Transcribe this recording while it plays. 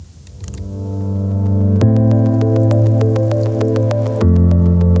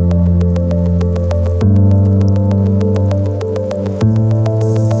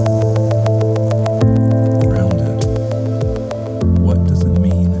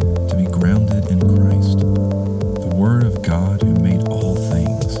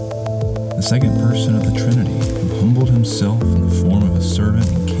second person of the Trinity, who humbled himself in the form of a servant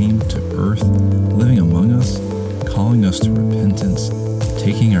and came to earth, living among us, calling us to repentance,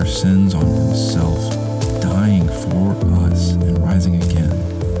 taking our sins on himself, dying for us, and rising again.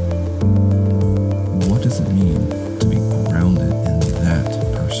 What does it mean to be grounded in that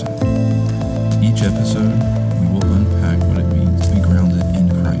person? Each episode, we will unpack what it means to be grounded in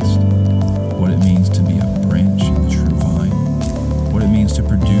Christ, what it means to be a branch in the true vine, what it means to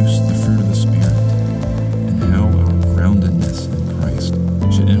produce the fruit of the Spirit, and how our groundedness in Christ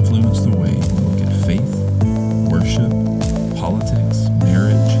should influence the way we look at faith, worship, politics,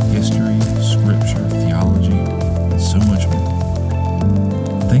 marriage, history, scripture, theology, and so much more.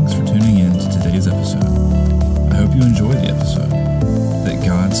 Thanks for tuning in to today's episode. I hope you enjoy the episode, that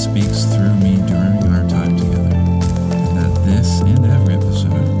God speaks through me during our time together, and that this and every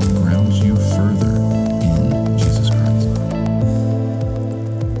episode grounds you further in Jesus Christ.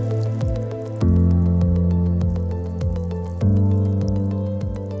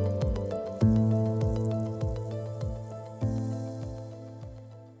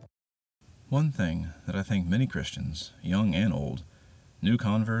 One thing that I think many Christians, young and old, new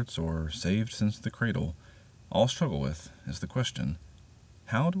converts or saved since the cradle, all struggle with is the question,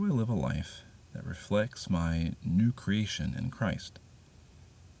 how do I live a life that reflects my new creation in Christ?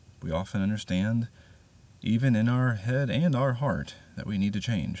 We often understand, even in our head and our heart, that we need to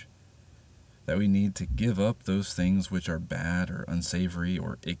change, that we need to give up those things which are bad or unsavory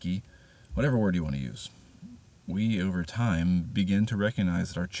or icky, whatever word you want to use. We, over time, begin to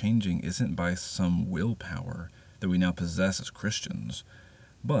recognize that our changing isn't by some willpower that we now possess as Christians,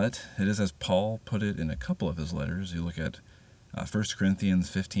 but it is, as Paul put it in a couple of his letters. You look at 1 Corinthians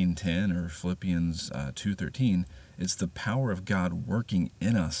 15:10 or Philippians 2:13, it's the power of God working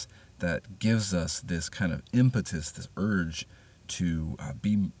in us that gives us this kind of impetus, this urge to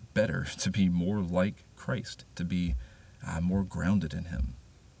be better, to be more like Christ, to be more grounded in Him.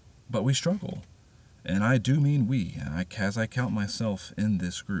 But we struggle. And I do mean we, as I count myself in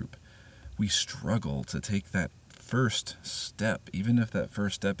this group. We struggle to take that first step, even if that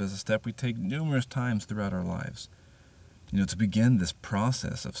first step is a step we take numerous times throughout our lives. To begin this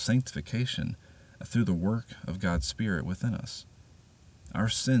process of sanctification through the work of God's Spirit within us. Our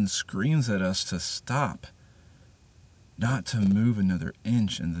sin screams at us to stop, not to move another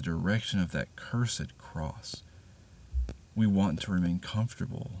inch in the direction of that cursed cross. We want to remain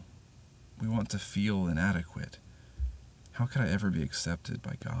comfortable. We want to feel inadequate. How could I ever be accepted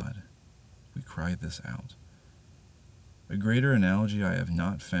by God? We cry this out. A greater analogy I have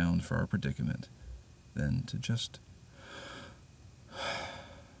not found for our predicament than to just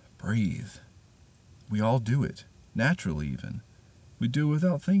breathe. We all do it, naturally even. We do it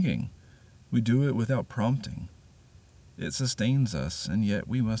without thinking. We do it without prompting. It sustains us, and yet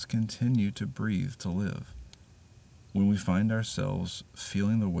we must continue to breathe to live. When we find ourselves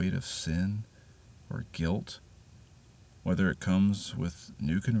feeling the weight of sin or guilt, whether it comes with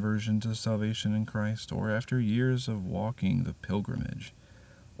new conversion to salvation in Christ or after years of walking the pilgrimage,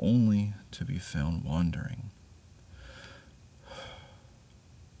 only to be found wandering,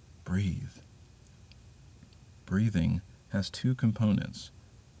 breathe. Breathing has two components,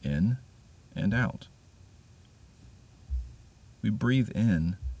 in and out. We breathe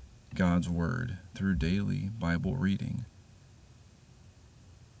in God's Word through daily Bible reading.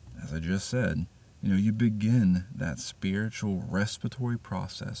 As I just said, you begin that spiritual respiratory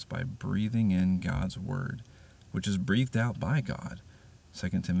process by breathing in God's Word, which is breathed out by God.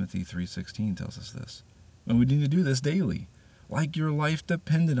 2 Timothy 3:16 tells us this. And we need to do this daily, like your life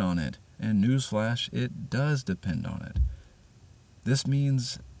depended on it. And newsflash, it does depend on it. This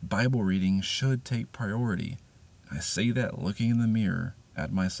means Bible reading should take priority. I say that looking in the mirror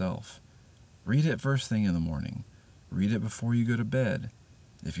at myself. Read it first thing in the morning. Read it before you go to bed.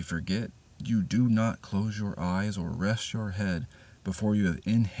 If you forget, you do not close your eyes or rest your head before you have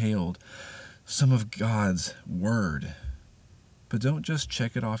inhaled some of God's Word. But don't just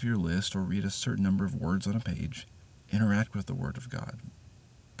check it off your list or read a certain number of words on a page. Interact with the Word of God.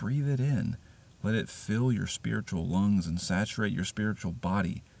 Breathe it in. Let it fill your spiritual lungs and saturate your spiritual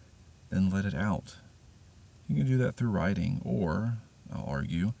body. Then let it out. You can do that through writing, or, I'll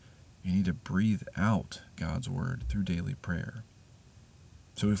argue, you need to breathe out God's Word through daily prayer.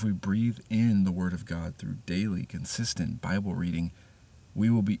 So if we breathe in the Word of God through daily, consistent Bible reading, we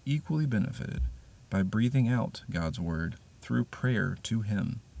will be equally benefited by breathing out God's Word through prayer to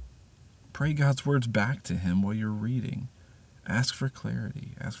Him. Pray God's words back to Him while you're reading. Ask for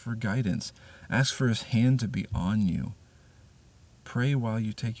clarity. Ask for guidance. Ask for His hand to be on you. Pray while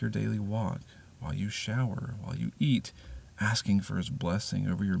you take your daily walk, while you shower, while you eat. asking for His blessing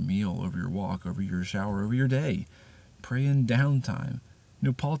over your meal, over your walk, over your shower, over your day. Pray in downtime.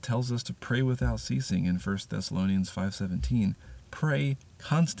 Paul tells us to pray without ceasing in 1 Thessalonians 5:17. Pray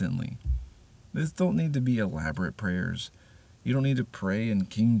constantly. These don't need to be elaborate prayers. You don't need to pray in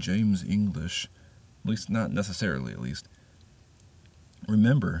King James English, at least not necessarily, at least.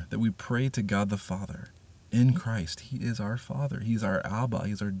 Remember that we pray to God the Father in Christ. He is our Father. He's our Abba.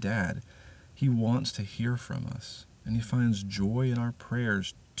 He's our Dad. He wants to hear from us, and He finds joy in our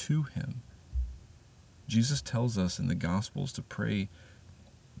prayers to Him. Jesus tells us in the Gospels to pray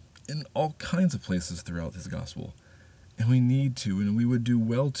in all kinds of places throughout His Gospel, and we need to, and we would do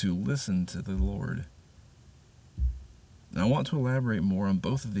well to listen to the Lord. Now, I want to elaborate more on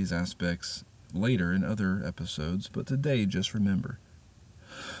both of these aspects later in other episodes, but today just remember,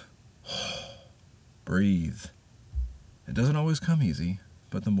 breathe. It doesn't always come easy,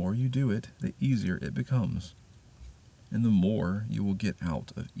 but the more you do it, the easier it becomes, and the more you will get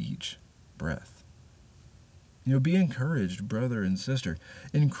out of each breath. Be encouraged, brother and sister.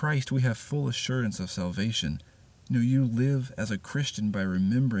 In Christ, we have full assurance of salvation. You live as a Christian by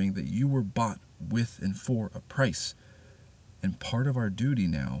remembering that you were bought with and for a price. And part of our duty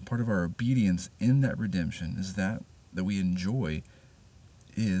now, part of our obedience in that redemption is that we enjoy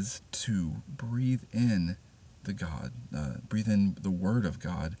is to breathe in breathe in the Word of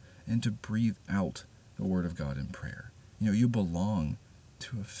God, and to breathe out the Word of God in prayer. You belong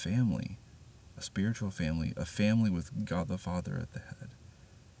to a family, a spiritual family, a family with God the Father at the head.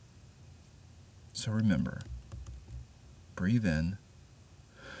 So remember, breathe in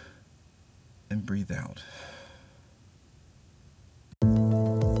and breathe out.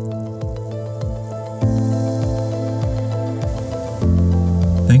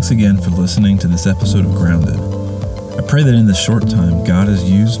 Thanks again for listening to this episode of Grounded. I pray that in this short time, God has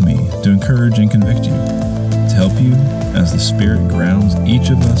used me to encourage and convict you, to help you as the Spirit grounds each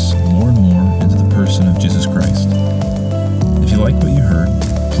of us more and more into the person of Jesus Christ. If you like what you heard,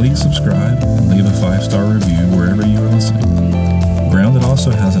 please subscribe and leave a 5-star review wherever you are listening. Grounded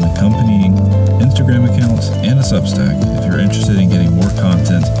also has an accompanying Instagram account and a Substack if you're interested in getting more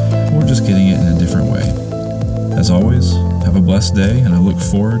content or just getting it in a different way. As always, have a blessed day, and I look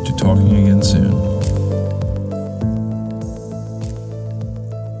forward to talking again soon.